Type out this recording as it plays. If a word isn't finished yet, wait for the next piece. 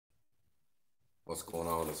What's going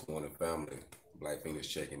on this morning, family? Black Feniks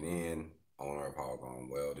checking in, owner of HogOn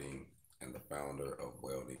Welding and the founder of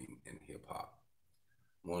Welding and Hip Hop.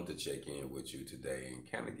 Wanted to check in with you today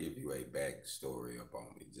and kind of give you a backstory up on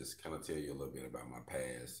me. Just kind of tell you a little bit about my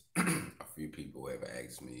past. A few people have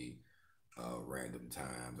asked me random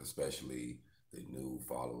times, especially the new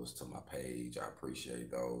followers to my page. I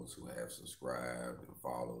appreciate those who have subscribed and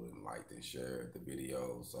followed and liked and shared the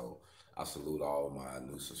video. So I salute all my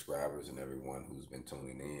new subscribers and everyone who's been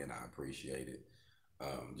tuning in. I appreciate it.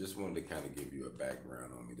 Just wanted to kind of give you a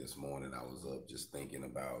background on me. This morning I was up just thinking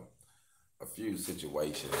about a few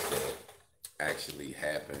situations that actually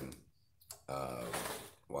happened uh,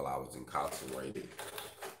 while I was incarcerated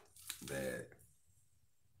that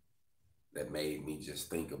made me just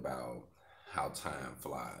think about how time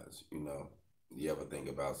flies. You ever think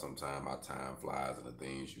about sometime how time flies and the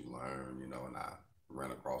things you learn, and I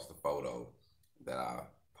ran across the photo that I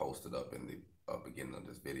posted up in the beginning of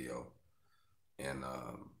this video. And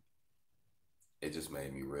it just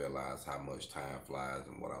made me realize how much time flies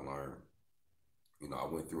and what I learned. I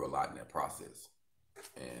went through a lot in that process.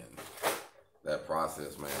 And that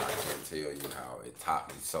process, man, I can't tell you how it taught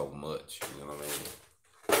me so much. You know what I mean?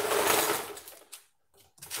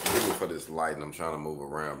 Looking for this light, and I'm trying to move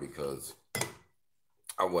around because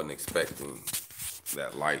I wasn't expecting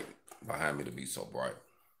that light behind me to be so bright.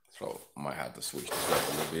 So I might have to switch this up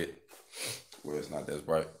a little bit where it's not as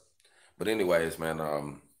bright. But anyways, man,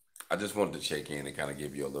 I just wanted to check in and kind of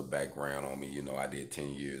give you a little background on me. I did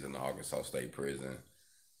 10 years in the Arkansas State Prison.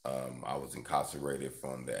 I was incarcerated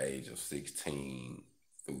from the age of 16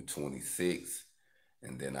 through 26.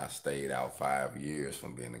 And then I stayed out 5 years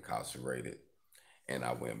from being incarcerated. And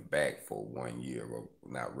I went back for 1 year, or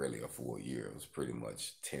not really a full year. It was pretty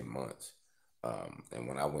much 10 months. And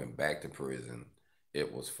when I went back to prison, I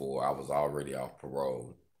was already off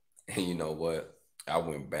parole. And you know what? I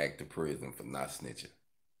went back to prison for not snitching.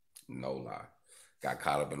 No lie. Got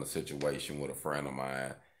caught up in a situation with a friend of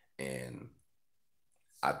mine, and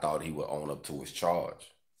I thought he would own up to his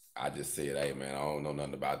charge. I just said, hey, man, I don't know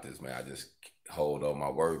nothing about this, man. I just hold on my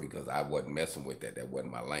word because I wasn't messing with that. That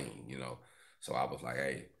wasn't my lane. So I was like,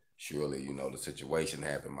 hey, surely, the situation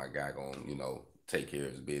happened. My guy gonna, take care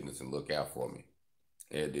of his business and look out for me.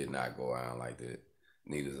 It did not go out like that.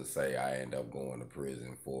 Needless to say, I ended up going to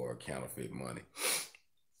prison for counterfeit money.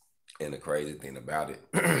 And the crazy thing about it,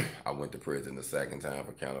 I went to prison the second time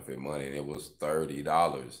for counterfeit money, and it was $30.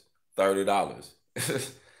 $30.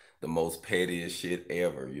 The most pettiest shit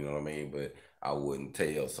ever, you know what I mean? But I wouldn't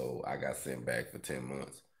tell, so I got sent back for 10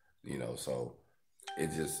 months. So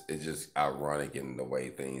it's just ironic in the way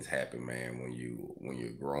things happen, man, when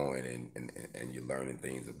you're growing and you're learning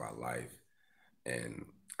things about life. And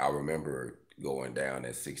I remember going down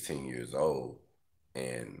at 16 years old,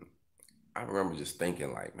 and I remember just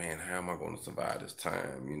thinking like, man, how am I going to survive this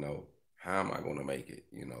time? How am I going to make it?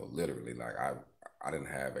 Literally, like I didn't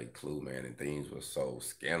have a clue, man, and things were so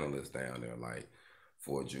scandalous down there, like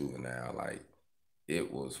for a juvenile, like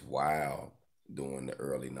it was wild during the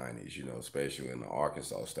early '90s, especially in the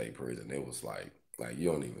Arkansas State Prison. It was like you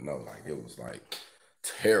don't even know, like it was like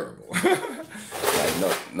terrible,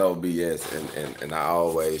 like no BS, and I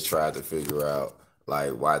always tried to figure out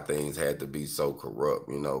like why things had to be so corrupt,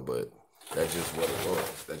 but that's just what it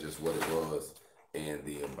was. That's just what it was in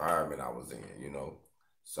the environment I was in.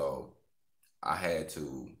 So I had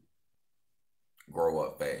to grow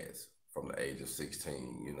up fast from the age of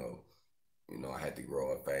 16. I had to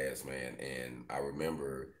grow up fast, man. And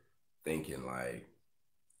thinking like,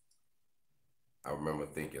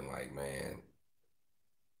 man,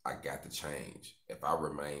 I got to change. If I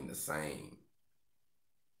remain the same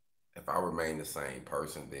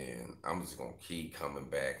person, then I'm just gonna keep coming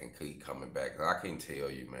back and keep coming back. 'Cause I can tell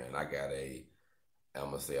you, man, I got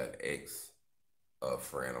I'm gonna say an ex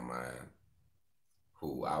friend of mine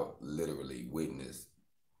who I literally witnessed.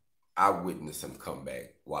 I witnessed him come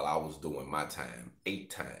back while I was doing my time 8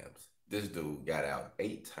 times. This dude got out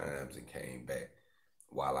 8 times and came back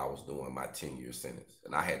while I was doing my 10-year sentence.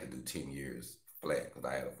 And I had to do 10 years flat because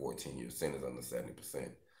I had a 14-year sentence under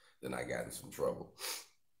 70%. Then I got in some trouble.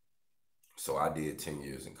 So I did 10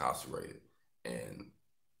 years incarcerated. And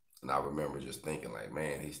I remember just thinking like,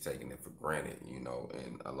 man, he's taking it for granted. And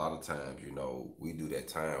a lot of times, we do that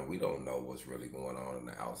time. We don't know what's really going on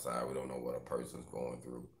the outside. We don't know what a person's going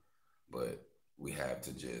through. But we have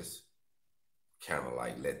to just kind of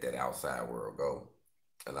like let that outside world go.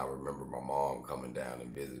 And I remember my mom coming down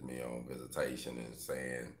and visit me on visitation and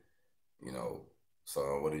saying, you know,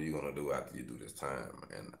 son, what are you gonna do after you do this time?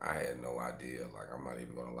 And I had no idea. Like, I'm not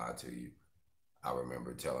even gonna lie to you. I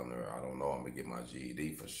remember telling her, I don't know, I'm gonna get my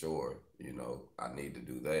GED for sure. You know, I need to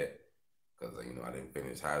do that because you know I didn't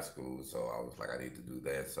finish high school, so I was like, I need to do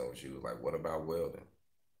that. So she was like, what about welding?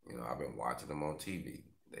 You know, I've been watching them on TV.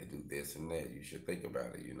 They do this and that. You should think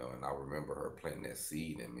about it. You know, and I remember her planting that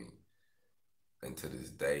seed in me. And to this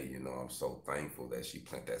day, you know, I'm so thankful that she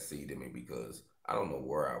planted that seed in me because I don't know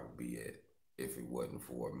where I would be at if it wasn't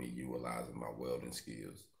for me utilizing my welding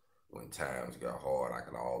skills. When times got hard, I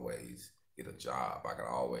could always get a job. I could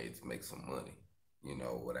always make some money, you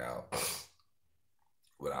know, without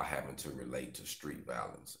having to relate to street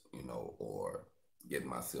violence, you know, or getting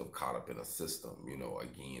myself caught up in a system, you know,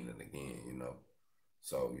 again and again, you know.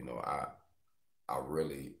 So, you know,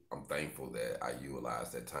 I'm thankful that I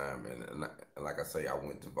utilized that time, and like I say, I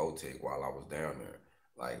went to Votech while I was down there.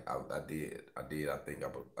 Like I did. I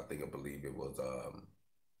believe it was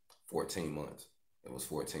 14 months. It was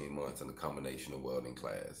 14 months in a combination of welding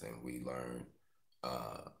class, and we learned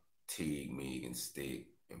uh, TIG, MIG, and stick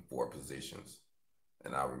in 4 positions.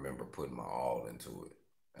 And I remember putting my all into it.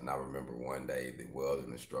 And I remember one day the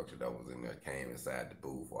welding instructor that was in there came inside the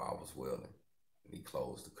booth while I was welding, and he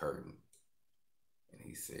closed the curtain and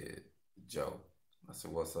he said, Joe. I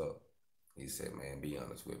said, what's up? He said, man, be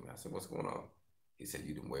honest with me. I said, what's going on? He said,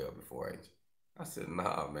 you done weld before, ain't you? I said,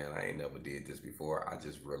 nah, man, I ain't never did this before. I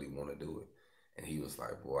just really want to do it. And he was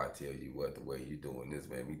like, boy, I tell you what, the way you doing this,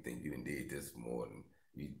 man, me think you done did this more than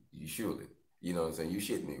you should. You know what I'm saying? You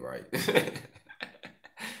shit me, right?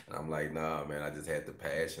 And I'm like, nah, man, I just had the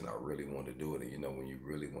passion. I really want to do it. And you know, when you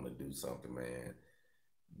really want to do something, man,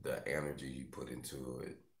 the energy you put into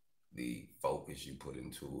it, the focus you put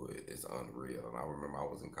into it is unreal. And I remember I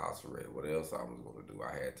was incarcerated. What else I was going to do?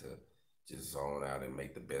 I had to just zone out and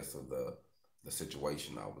make the best of the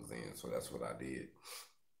situation I was in. So that's what I did.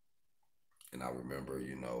 And I remember,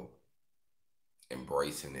 you know,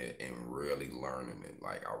 embracing it and really learning it.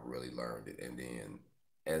 Like I really learned it. And then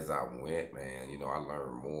as I went, man, you know, I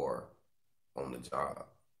learned more on the job.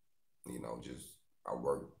 You know, just I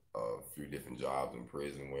worked a few different jobs in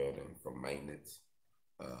prison welding, from maintenance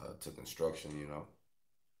to construction, you know.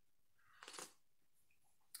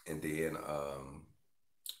 And then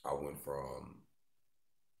I went from,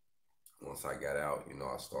 once I got out, you know,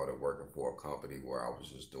 I started working for a company where I was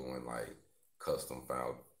just doing like custom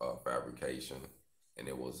fabrication, and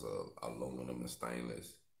it was aluminum and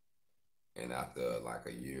stainless. And after like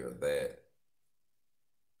a year of that,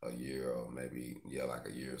 a year or maybe, yeah, like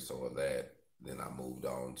a year or so of that, then I moved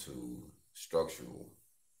on to structural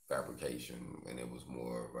fabrication, and it was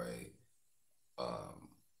more of a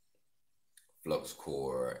flux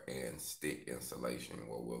core and stick installation,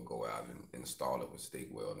 where we'll go out and install it with stick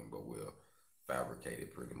welding, but we'll fabricate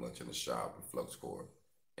it pretty much in the shop with flux core.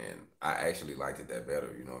 And I actually liked it that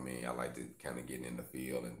better, you know what I mean? I liked it kind of getting in the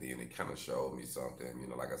field, and then it kind of showed me something. You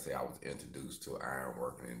know, like I said, I was introduced to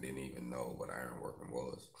ironworking and didn't even know what ironworking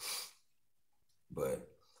was. But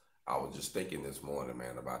I was just thinking this morning,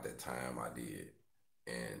 man, about that time I did,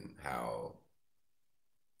 and how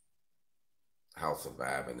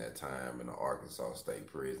surviving that time in the Arkansas State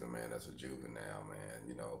Prison, man, as a juvenile, man,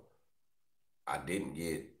 you know, I didn't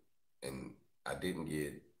get and I didn't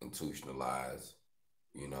get institutionalized,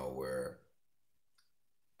 you know, where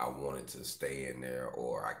I wanted to stay in there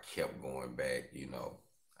or I kept going back, you know.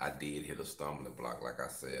 I did hit a stumbling block. Like I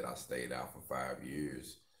said, I stayed out for 5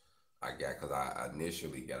 years. Because I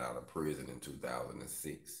initially got out of prison in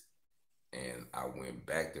 2006, and I went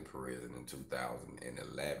back to prison in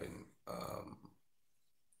 2011,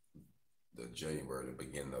 the January, the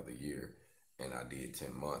beginning of the year, and I did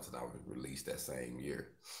 10 months, and I was released that same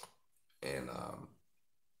year. And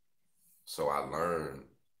so I learned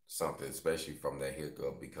something, especially from that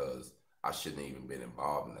hiccup, because I shouldn't even been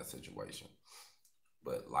involved in that situation.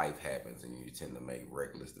 But life happens, and you tend to make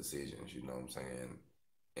reckless decisions, you know what I'm saying?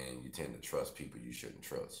 And you tend to trust people you shouldn't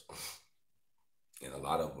trust. And a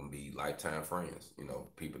lot of them be lifetime friends, you know,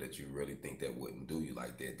 people that you really think that wouldn't do you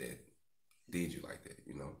like that, that did you like that,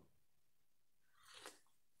 you know.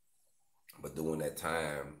 But during that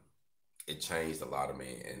time, it changed a lot of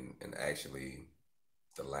me, and actually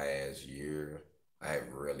the last year, I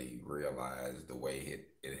have really realized the way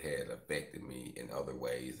it had affected me in other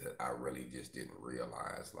ways that I really just didn't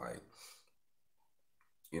realize. Like,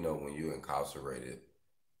 you know, when you're incarcerated,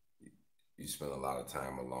 you spend a lot of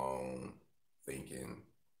time alone, thinking,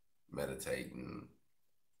 meditating,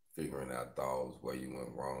 figuring out thoughts, where you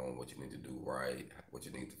went wrong, what you need to do right, what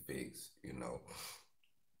you need to fix, you know.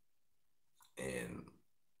 And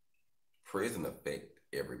prison affect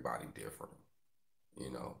everybody different,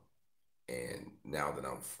 you know. And now that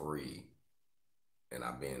I'm free and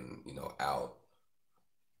I've been, you know, out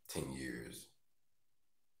 10 years,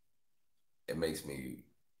 it makes me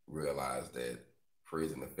realize that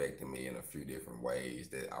prison affected me in a few different ways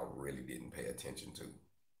that I really didn't pay attention to.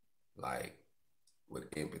 Like with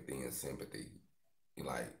empathy and sympathy.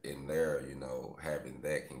 Like in there, having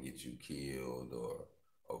that can get you killed or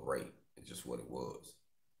raped. It's just what it was.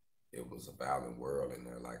 It was a violent world in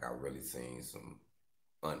there. Like I really seen some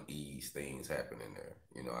unease things happen in there.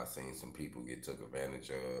 I seen some people get took advantage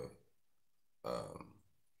of. Um,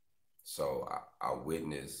 so I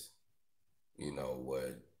witnessed,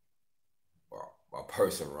 what a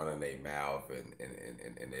person running their mouth and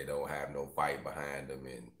they don't have no fight behind them.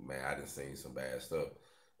 And man, I just seen some bad stuff.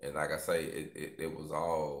 And like I say, it was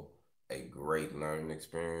all a great learning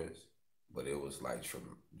experience, but it was like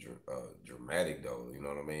dramatic though. You know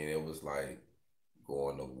what I mean? It was like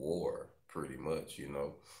going to war pretty much.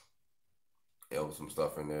 There was some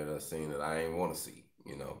stuff in there that I seen that I ain't want to see.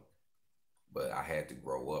 But I had to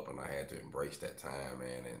grow up and I had to embrace that time,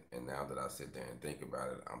 man. And now that I sit there and think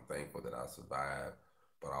about it, I'm thankful that I survived,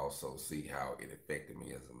 but I also see how it affected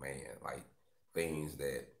me as a man. Like things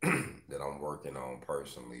that that I'm working on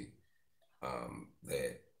personally,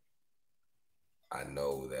 that I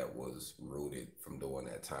know that was rooted from during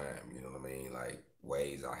that time. You know what I mean? Like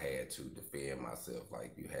ways I had to defend myself.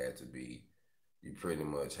 Like you pretty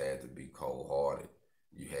much had to be cold hearted.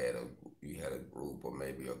 You had a group or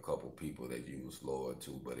maybe a couple people that you was loyal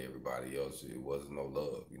to, but everybody else it wasn't no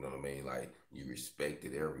love. You know what I mean? Like you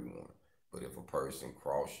respected everyone, but if a person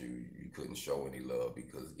crossed you, you couldn't show any love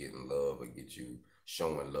because getting love would get you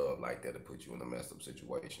showing love like that to put you in a messed up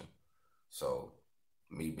situation. So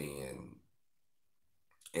me being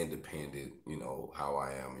independent, how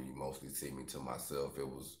I am, and you mostly see me to myself, it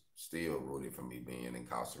was still rooted for me being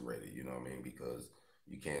incarcerated, you know what I mean? Because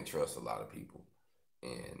you can't trust a lot of people.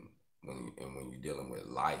 And when you're dealing with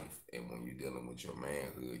life and when you're dealing with your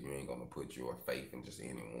manhood, you ain't gonna put your faith in just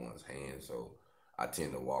anyone's hands. So I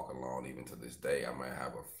tend to walk along even to this day. I might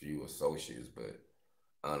have a few associates, but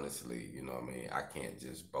honestly, you know what I mean? I can't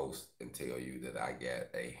just boast and tell you that I got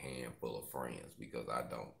a handful of friends because I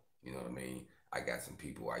don't. You know what I mean? I got some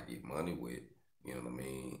people I get money with, you know what I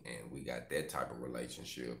mean? And we got that type of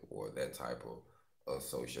relationship or that type of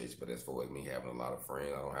association. But as far as me having a lot of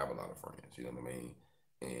friends, I don't have a lot of friends, you know what I mean?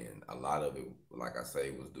 And a lot of it, like I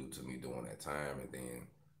say, was due to me during that time. And then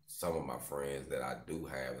some of my friends that I do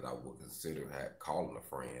have that I would consider calling a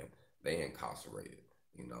friend, they incarcerated,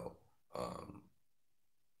 you know. Um,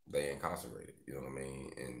 they incarcerated. You know what I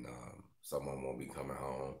mean? And someone won't be coming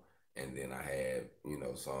home. And then I had,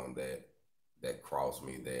 some that crossed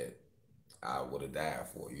me that I would have died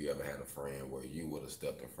for. You ever had a friend where you would have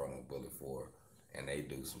stepped in front of a bullet for, and they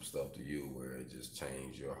do some stuff to you where it just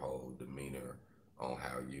changed your whole demeanor on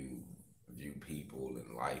how you view people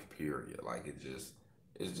and life. Period. Like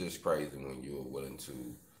it's just crazy when you're willing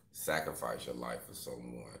to sacrifice your life for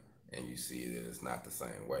someone and you see that it's not the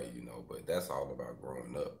same way. But that's all about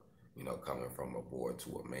growing up, coming from a boy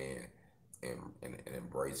to a man and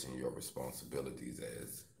embracing your responsibilities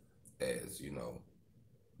as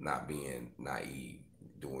not being naive,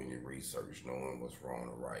 doing your research, knowing what's wrong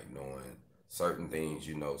or right, knowing certain things,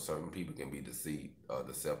 certain people can be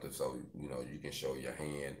deceptive. So, you can show your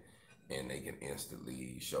hand and they can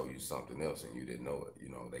instantly show you something else and you didn't know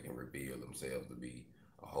it. They can reveal themselves to be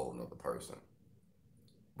a whole nother person.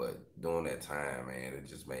 But during that time, man, it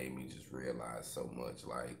just made me just realize so much.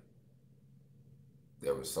 Like,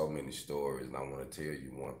 there were so many stories, and I want to tell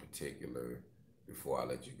you one particular before I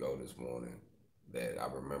let you go this morning. That I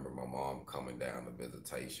remember my mom coming down to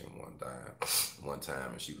visitation one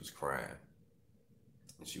time, and she was crying,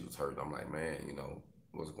 and she was hurt. I'm like, man,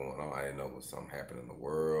 what's going on? I didn't know what something happened in the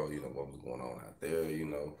world, what was going on out there.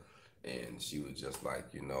 And she was just like,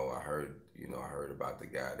 I heard about the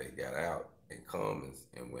guy that got out and come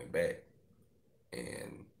and went back,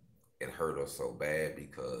 and it hurt her so bad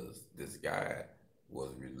because this guy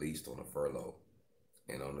was released on a furlough.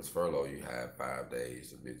 And on this furlough, you have 5 days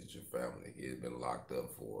to visit your family. He had been locked up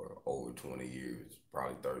for over 20 years,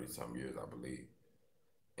 probably 30 some years, I believe.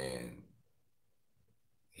 And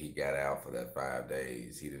he got out for that 5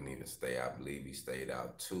 days. He didn't even stay. I believe he stayed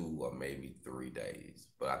out 2 or maybe 3 days.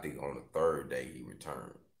 But I think on the third day he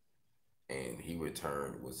returned. And he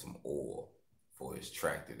returned with some oil for his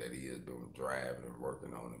tractor that he has been driving and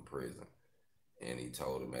working on in prison. And he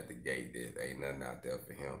told him at the gate that ain't nothing out there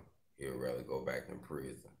for him. He'd rather go back in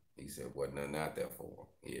prison. He said wasn't nothing out there for him.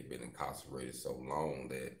 He had been incarcerated so long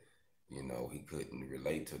that, he couldn't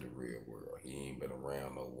relate to the real world. He ain't been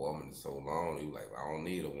around no woman so long. He was like, I don't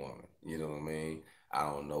need a woman. You know what I mean? I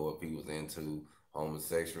don't know if he was into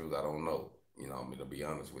homosexuals. I don't know. To be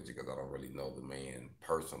honest with you, because I don't really know the man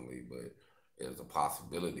personally, but there's a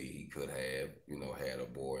possibility he could have, you know, had a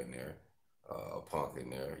boy in there, a punk in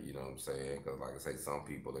there, you know what I'm saying? Because like I say, some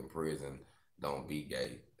people in prison don't be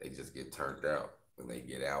gay. They just get turned out. When they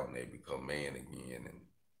get out and they become man again and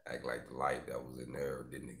act like the light that was in there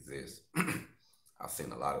didn't exist. I've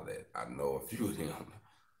seen a lot of that. I know a few of them.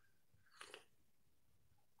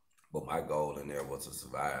 But my goal in there was to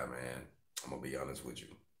survive, man. I'm going to be honest with you.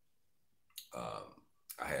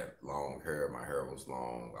 I had long hair. My hair was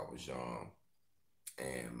long. I was young.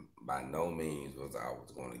 And by no means was I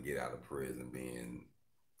was going to get out of prison being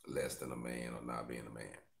less than a man or not being a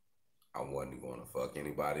man. I wasn't going to fuck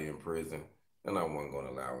anybody in prison, and I wasn't going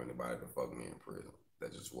to allow anybody to fuck me in prison.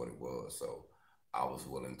 That's just what it was. So I was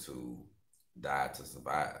willing to die to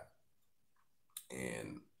survive.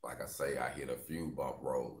 And like I say, I hit a few bump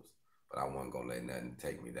roads, but I wasn't going to let nothing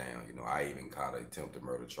take me down. You know, I even caught an attempted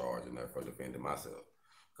murder charge in there for defending myself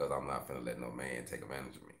because I'm not finna let no man take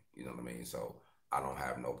advantage of me. You know what I mean? So I don't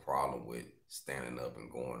have no problem with standing up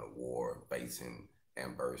and going to war, facing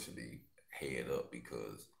adversity head up,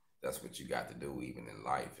 because that's what you got to do even in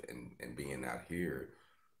life. And being out here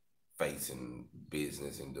facing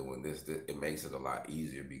business and doing this, it makes it a lot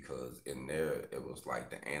easier, because in there it was like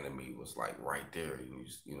the enemy was like right there.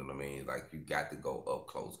 You know what I mean? Like you got to go up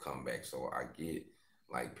close, come back. So I get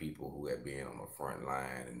like people who have been on the front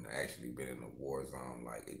line and actually been in the war zone,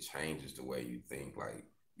 like it changes the way you think. Like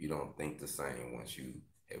you don't think the same once you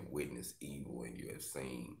have witnessed evil and you have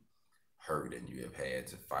seen hurt and you have had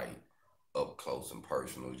to fight up close and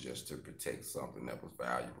personal just to protect something that was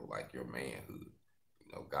valuable, like your manhood.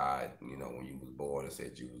 You know, God, you know, when you was born and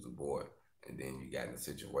said you was a boy, and then you got in a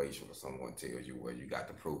situation where someone tells you, well, you got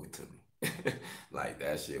to prove it to me. Like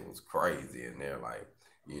that shit was crazy. And they're like,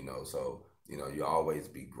 you know, so, you know, you always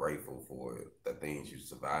be grateful for the things you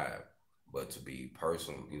survive. But to be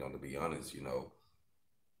personal, you know, to be honest, you know,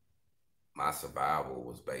 my survival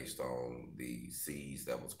was based on the seeds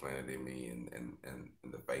that was planted in me and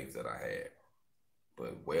the faith that I had.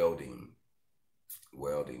 But welding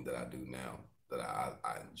that I do now, that I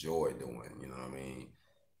enjoy doing, you know what I mean?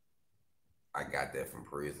 I got that from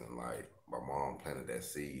prison. Like my mom planted that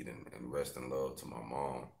seed, and rest in love to my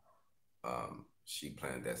mom. She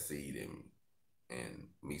planted that seed in me, and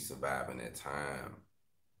me surviving that time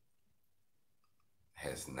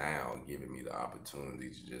has now given me the opportunity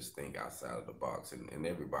to just think outside of the box. And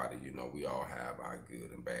everybody, you know, we all have our good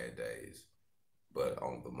and bad days. But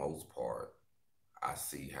on the most part, I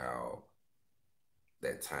see how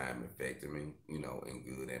that time affected me, you know, in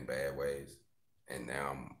good and bad ways. And now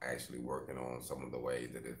I'm actually working on some of the ways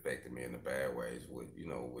that it affected me in the bad ways with, you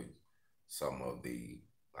know, with some of the,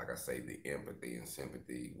 like I say, the empathy and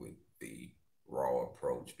sympathy with the raw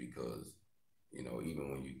approach, because, you know, even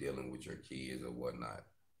when you're dealing with your kids or whatnot,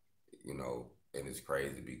 you know, and it's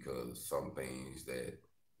crazy because some things that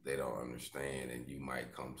they don't understand, and you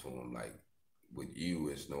might come to them like, with you,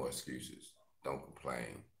 it's no excuses. Don't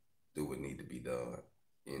complain. Do what need to be done.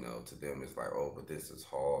 You know, to them, it's like, oh, but this is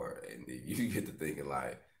hard. And then you get to thinking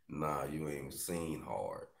like, nah, you ain't seen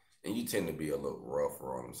hard. And you tend to be a little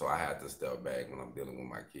rougher on them. So I had to step back when I'm dealing with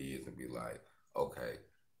my kids and be like, okay,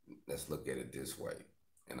 let's look at it this way.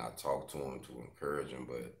 And I talk to them to encourage them,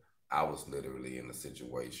 but I was literally in a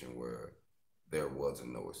situation where there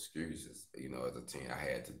wasn't no excuses. You know, as a teen, I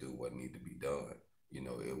had to do what needed to be done. You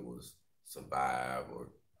know, it was survive or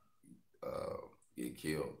get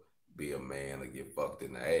killed, be a man, or get fucked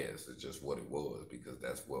in the ass. It's just what it was, because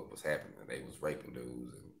that's what was happening. They was raping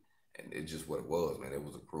dudes, and it's just what it was, man. It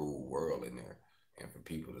was a cruel world in there. And for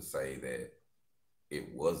people to say that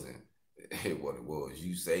it wasn't what it was,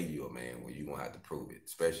 you say you're a man, well, you're going to have to prove it,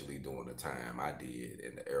 especially during the time I did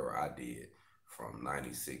and the era I did. From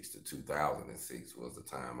 96 to 2006 was the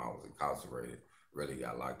time I was incarcerated. Really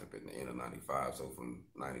got locked up in the end of 95. So from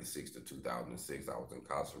 96 to 2006, I was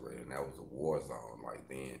incarcerated, and that was a war zone. Like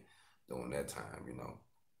then, during that time, you know,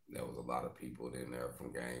 there was a lot of people in there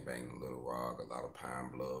from gang banging Little Rock, a lot of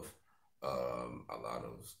Pine Bluff, a lot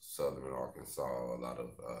of Southern Arkansas, a lot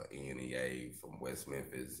of NEA from West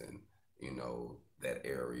Memphis, and you know that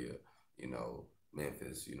area, you know,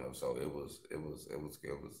 Memphis, you know. So it was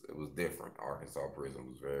different. Arkansas prison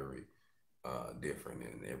was very different,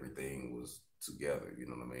 and everything was together. You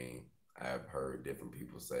know what I mean? I've heard different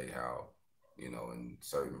people say how, you know, in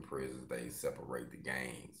certain prisons they separate the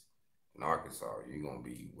gangs. In Arkansas, you're gonna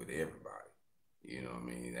be with everybody. You know what I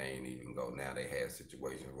mean? They ain't even go now. They had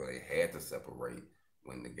situations where they had to separate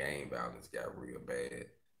when the gang violence got real bad.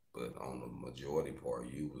 But on the majority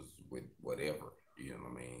part, you was with whatever. You know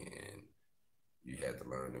what I mean? And you had to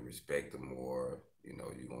learn to respect them more. You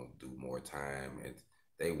know, you're gonna do more time. And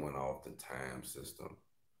they went off the time system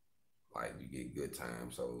Like you get good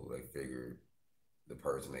time, so they figure the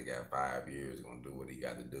person that got 5 years is gonna do what he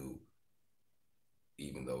got to do,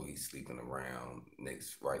 even though he's sleeping around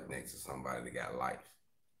right next to somebody that got life.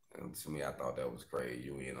 And to me, I thought that was crazy.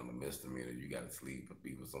 You in on the misdemeanor, you got to sleep or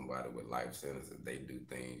be with somebody with life sentences. They do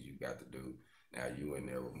things you got to do. Now you in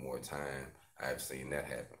there with more time. I've seen that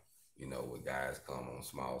happen. You know, where guys come on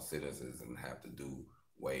small sentences and have to do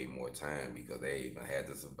way more time because they even had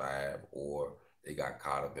to survive, or they got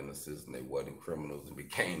caught up in the system. They wasn't criminals and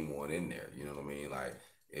became one in there. You know what I mean? Like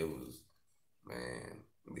it was, man,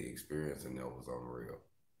 the experience in there was unreal.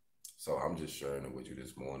 So I'm just sharing it with you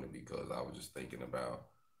this morning because I was just thinking about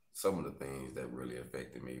some of the things that really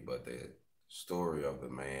affected me. But the story of the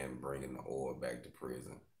man bringing the oil back to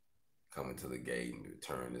prison, coming to the gate and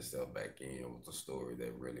turning himself back in, was a story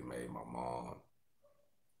that really made my mom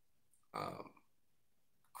um,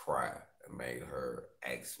 cry and made her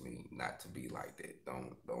ask me not to be like that.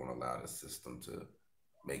 Don't allow the system to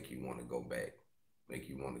make you want to go back. Make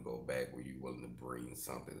you want to go back where you're willing to bring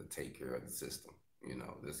something to take care of the system. You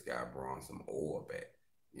know, this guy brought some oil back,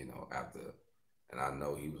 you know, after, and I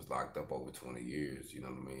know he was locked up over 20 years, you know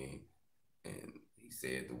what I mean? And he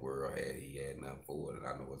said the world he had nothing for it. And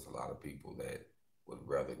I know it's a lot of people that would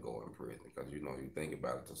rather go in prison because, you know, you think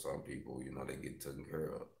about it, to some people, you know, they get taken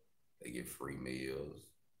care of. They get free meals,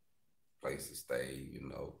 place to stay, you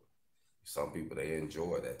know. Some people, they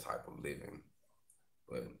enjoy that type of living.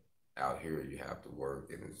 But out here, you have to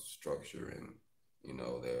work and it's structure, and you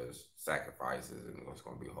know there's sacrifices and it's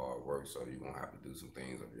going to be hard work. So you're going to have to do some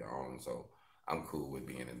things of your own. So I'm cool with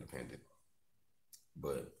being independent.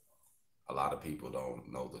 But a lot of people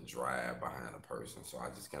don't know the drive behind a person. So I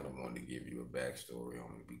just kind of wanted to give you a backstory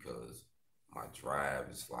on it because my drive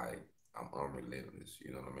is like, I'm unrelentless.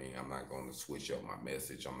 You know what I mean? I'm not going to switch up my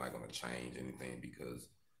message. I'm not going to change anything because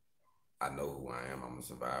I know who I am. I'm a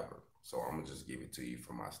survivor. So I'm going to just give it to you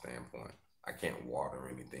from my standpoint. I can't water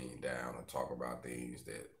anything down or talk about things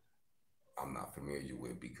that I'm not familiar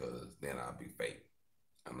with because then I'll be fake.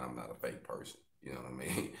 And I'm not a fake person. You know what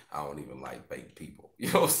I mean? I don't even like fake people. You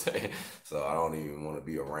know what I'm saying? So I don't even want to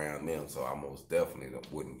be around them. So I most definitely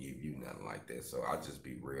wouldn't give you nothing like that. So I just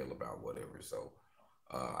be real about whatever. So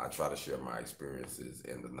I try to share my experiences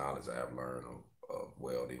and the knowledge I have learned of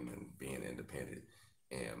welding and being independent.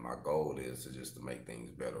 And my goal is to make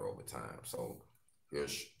things better over time. So here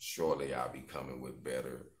shortly I'll be coming with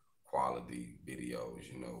better quality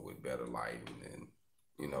videos, you know, with better lighting, and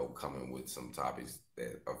you know, coming with some topics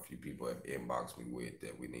that a few people have inboxed me with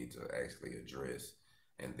that we need to actually address.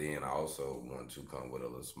 And then I also want to come with a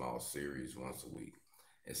little small series once a week.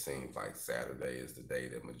 It seems like Saturday is the day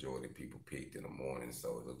that majority of people picked in the morning,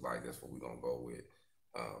 so it looks like that's what we're gonna go with.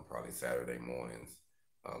 Probably Saturday mornings,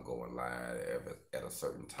 going live at a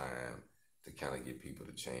certain time to kind of give people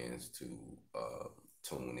the chance to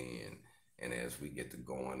tune in. And as we get to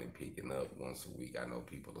going and picking up once a week, I know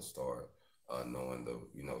people will start knowing the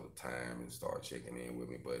time and start checking in with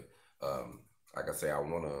me. But like I say, I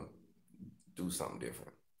want to do something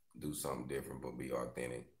different, but be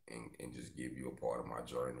authentic and just give you a part of my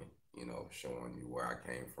journey. You know, showing you where I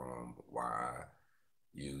came from, why I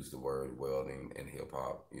use the word welding and hip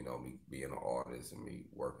hop, you know, me being an artist and me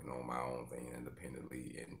working on my own thing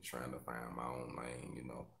independently and trying to find my own lane, you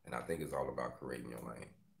know. And I think it's all about creating your lane.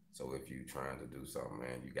 So if you're trying to do something,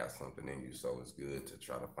 man, you got something in you, so it's good to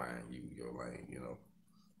try to find your lane, you know.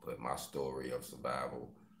 But my story of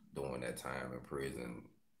survival during that time in prison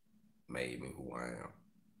made me who I am.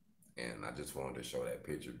 And I just wanted to show that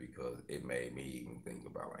picture because it made me even think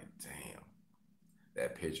about, like, damn,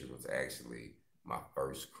 that picture was actually my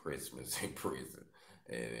first Christmas in prison.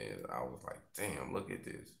 And I was like, damn, look at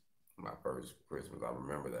this. My first Christmas. I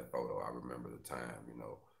remember that photo. I remember the time, you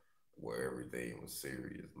know, where everything was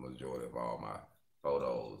serious. Majority of all my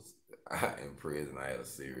photos in prison, I had a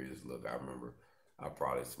serious look. I remember I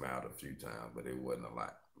probably smiled a few times, but it wasn't a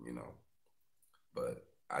lot, you know. But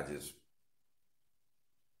I just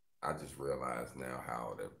realized now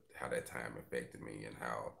how that time affected me and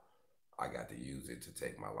how I got to use it to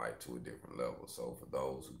take my life to a different level. So for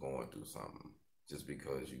those who are going through something, just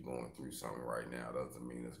because you're going through something right now doesn't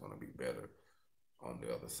mean it's going to be better on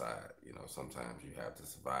the other side. You know, sometimes you have to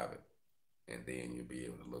survive it, and then you'll be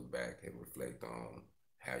able to look back and reflect on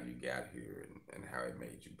how you got here and how it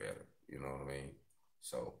made you better. You know what I mean?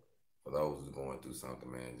 So for those who are going through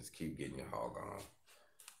something, man, just keep getting your hog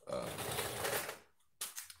on.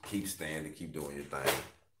 Keep standing, keep doing your thing.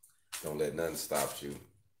 Don't let nothing stop you.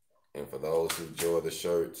 And for those who enjoy the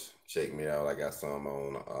shirts, check me out. I got some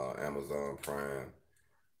on Amazon Prime.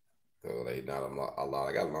 So they not a lot.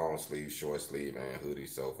 I got long sleeve, short sleeve, and hoodies.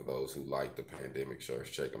 So for those who like the pandemic shirts,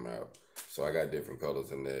 check them out. So I got different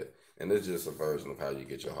colors in that. And it's just a version of how you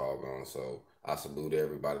get your hog on. So I salute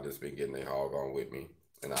everybody that's been getting their hog on with me.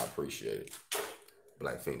 And I appreciate it.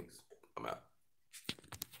 Black Feniks, I'm out.